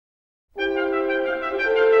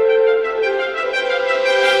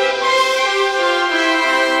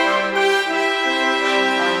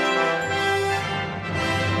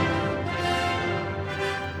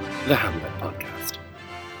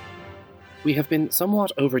We have been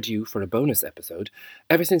somewhat overdue for a bonus episode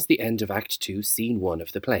ever since the end of Act 2, Scene 1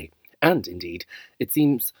 of the play, and indeed, it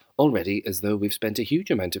seems already as though we've spent a huge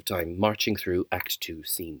amount of time marching through Act 2,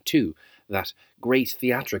 Scene 2, that great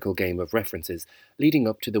theatrical game of references leading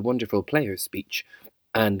up to the wonderful player's speech,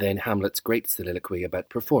 and then Hamlet's great soliloquy about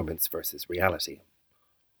performance versus reality.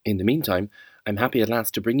 In the meantime, I'm happy at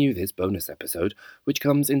last to bring you this bonus episode, which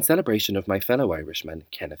comes in celebration of my fellow Irishman,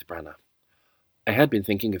 Kenneth Branagh. I had been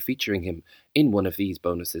thinking of featuring him in one of these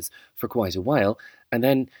bonuses for quite a while, and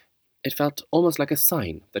then it felt almost like a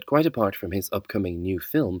sign that quite apart from his upcoming new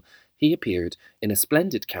film, he appeared in a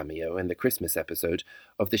splendid cameo in the Christmas episode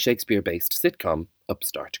of the Shakespeare-based sitcom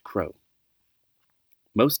Upstart Crow.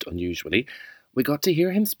 Most unusually, we got to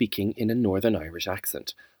hear him speaking in a Northern Irish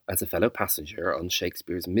accent as a fellow passenger on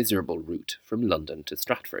Shakespeare's miserable route from London to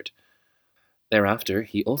Stratford. Thereafter,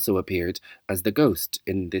 he also appeared as the ghost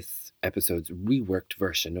in this episode's reworked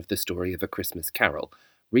version of the story of A Christmas Carol,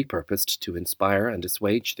 repurposed to inspire and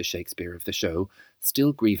assuage the Shakespeare of the show,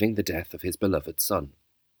 still grieving the death of his beloved son.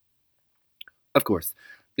 Of course,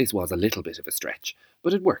 this was a little bit of a stretch,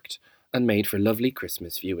 but it worked, and made for lovely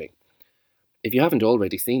Christmas viewing. If you haven't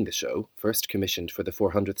already seen the show, first commissioned for the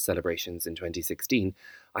 400th celebrations in 2016,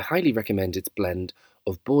 I highly recommend its blend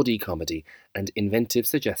of bawdy comedy and inventive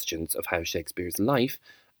suggestions of how Shakespeare's life,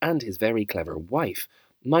 and his very clever wife,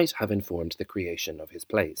 might have informed the creation of his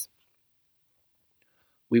plays.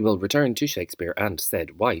 We will return to Shakespeare and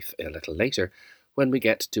said wife a little later, when we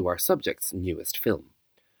get to our subject's newest film.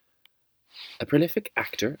 A prolific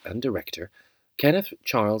actor and director, Kenneth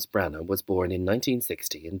Charles Branagh was born in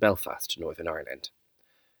 1960 in Belfast, Northern Ireland.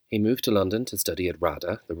 He moved to London to study at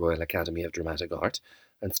RADA, the Royal Academy of Dramatic Art,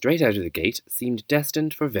 and straight out of the gate seemed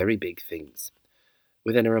destined for very big things.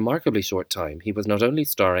 Within a remarkably short time, he was not only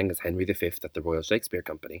starring as Henry V at the Royal Shakespeare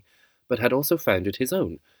Company, but had also founded his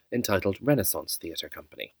own, entitled Renaissance Theatre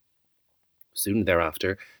Company. Soon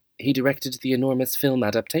thereafter, he directed the enormous film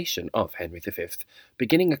adaptation of Henry V,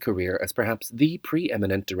 beginning a career as perhaps the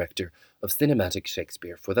preeminent director of cinematic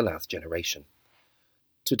Shakespeare for the last generation.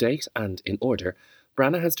 To date, and in order,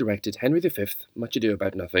 Branagh has directed Henry V, Much Ado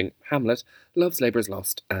About Nothing, Hamlet, Love's Labour's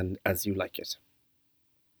Lost, and As You Like It.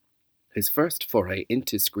 His first foray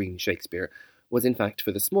into screen Shakespeare was in fact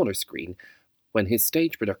for the smaller screen, when his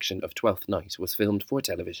stage production of Twelfth Night was filmed for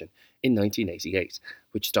television in 1988,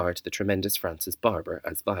 which starred the tremendous Frances Barber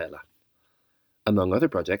as Viola. Among other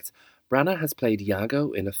projects, Branagh has played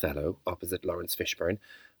Iago in Othello, opposite Lawrence Fishburne,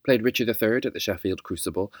 played Richard III at the Sheffield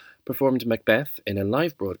Crucible, performed Macbeth in a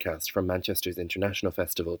live broadcast from Manchester's International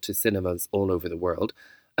Festival to cinemas all over the world,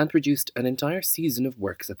 and produced an entire season of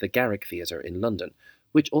works at the Garrick Theatre in London,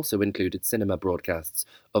 which also included cinema broadcasts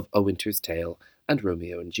of A Winter's Tale and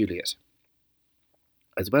Romeo and Juliet.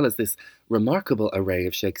 As well as this remarkable array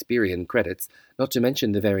of Shakespearean credits, not to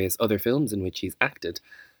mention the various other films in which he's acted,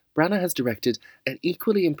 Branagh has directed an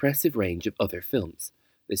equally impressive range of other films.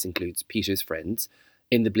 This includes Peter's Friends,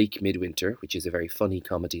 In the Bleak Midwinter, which is a very funny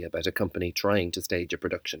comedy about a company trying to stage a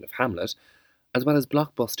production of Hamlet, as well as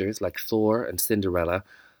blockbusters like Thor and Cinderella,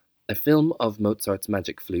 a film of Mozart's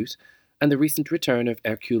Magic Flute, and the recent return of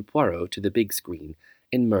Hercule Poirot to the big screen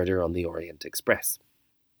in Murder on the Orient Express.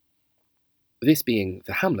 This being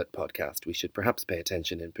the Hamlet podcast, we should perhaps pay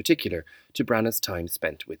attention in particular to Branagh's time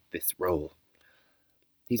spent with this role.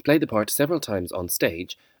 He's played the part several times on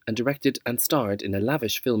stage and directed and starred in a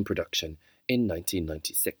lavish film production in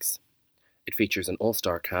 1996. It features an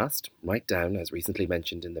all-star cast, right down, as recently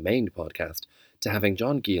mentioned in the main podcast, to having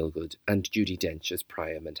John Gielgud and Judi Dench as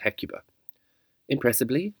Priam and Hecuba.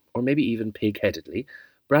 Impressively, or maybe even pig-headedly,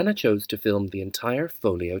 Branagh chose to film the entire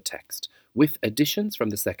folio text, with additions from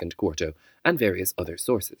the second quarto and various other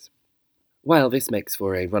sources. While this makes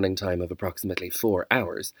for a running time of approximately 4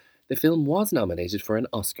 hours, the film was nominated for an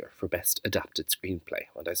Oscar for Best Adapted Screenplay,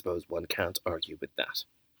 and I suppose one can't argue with that.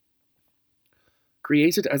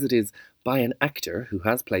 Created as it is by an actor who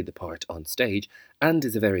has played the part on stage and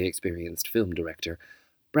is a very experienced film director,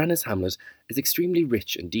 Branagh's Hamlet is extremely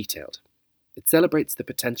rich and detailed. It celebrates the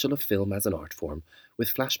potential of film as an art form,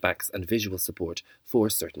 with flashbacks and visual support for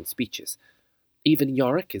certain speeches. Even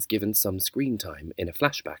Yorick is given some screen time in a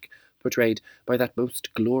flashback, portrayed by that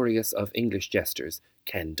most glorious of English jesters,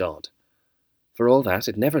 Ken Dodd. For all that,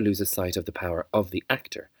 it never loses sight of the power of the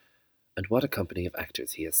actor, and what a company of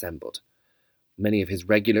actors he assembled. Many of his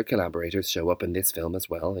regular collaborators show up in this film as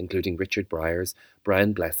well, including Richard Briers,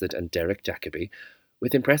 Brian Blessed and Derek Jacobi,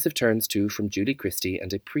 with impressive turns too from Julie Christie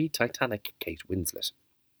and a pre-Titanic Kate Winslet.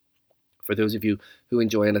 For those of you who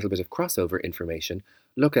enjoy a little bit of crossover information,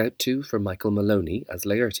 look out too for Michael Maloney as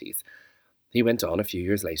Laertes. He went on a few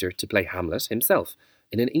years later to play Hamlet himself,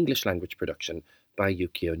 in an English-language production by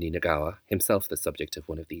Yukio Ninagawa, himself the subject of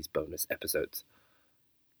one of these bonus episodes.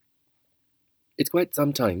 It's quite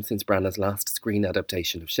some time since Branagh's last screen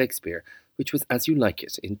adaptation of Shakespeare, which was As You Like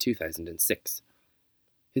It in 2006.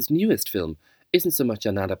 His newest film isn't so much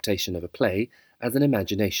an adaptation of a play as an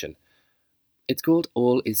imagination. It's called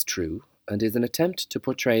All Is True, and is an attempt to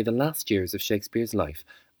portray the last years of Shakespeare's life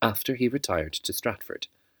after he retired to Stratford.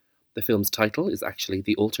 The film's title is actually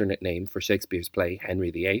the alternate name for Shakespeare's play Henry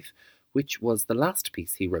VIII, which was the last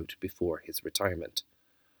piece he wrote before his retirement.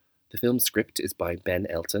 The film's script is by Ben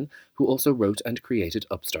Elton, who also wrote and created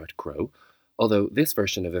Upstart Crow, although this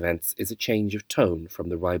version of events is a change of tone from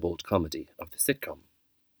the ribald comedy of the sitcom.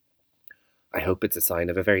 I hope it's a sign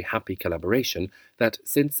of a very happy collaboration that,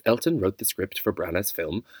 since Elton wrote the script for Branagh's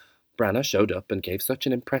film, Branagh showed up and gave such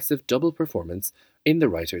an impressive double performance in the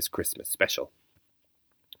writer's Christmas special.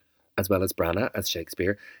 As well as Branagh as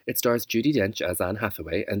Shakespeare, it stars Judi Dench as Anne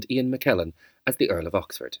Hathaway and Ian McKellen as the Earl of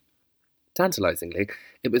Oxford. Tantalisingly,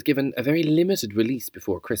 it was given a very limited release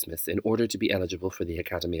before Christmas in order to be eligible for the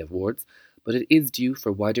Academy Awards, but it is due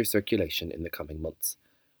for wider circulation in the coming months.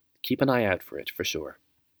 Keep an eye out for it for sure.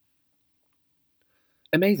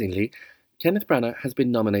 Amazingly, Kenneth Branagh has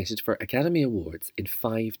been nominated for Academy Awards in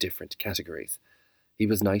 5 different categories. He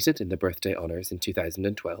was knighted in the Birthday Honours in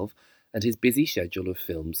 2012, and his busy schedule of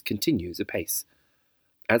films continues apace.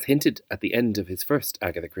 As hinted at the end of his first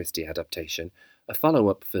Agatha Christie adaptation, a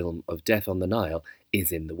follow-up film of Death on the Nile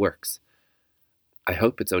is in the works. I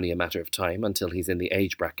hope it's only a matter of time until he's in the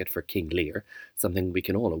age bracket for King Lear, something we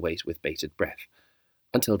can all await with bated breath.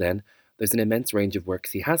 Until then, there's an immense range of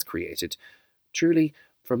works he has created. Truly,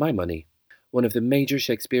 for my money, one of the major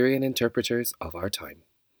Shakespearean interpreters of our time.